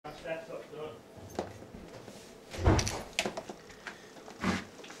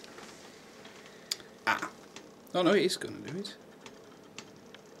Oh no, it is going to do it.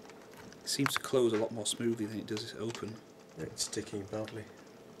 It seems to close a lot more smoothly than it does open. It's sticking badly.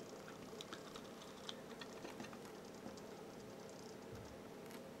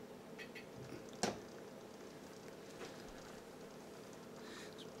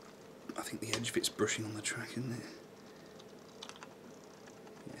 I think the edge of it's brushing on the track, isn't it?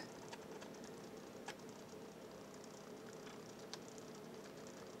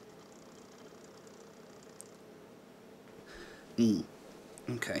 Yeah.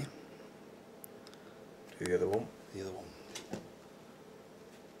 Okay. Do the other one. The other one.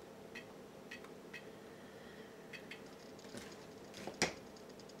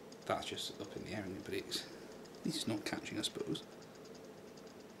 That's just up in the air, isn't it? But it's not catching, I suppose.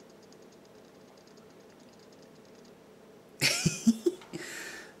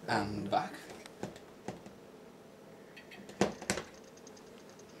 And back.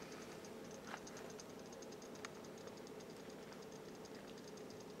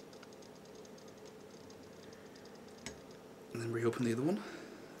 And then reopen the other one.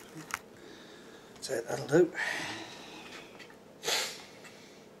 So that'll do.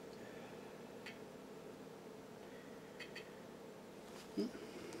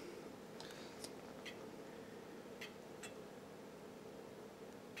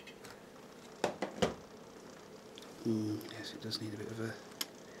 Yes, it does need a bit of a...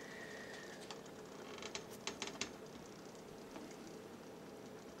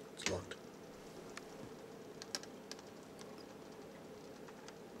 It's locked.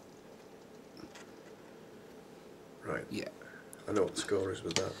 Right. Yeah. I know what the score is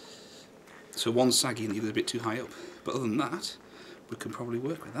with that. So one's saggy and the other's a bit too high up. But other than that, we can probably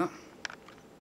work with that.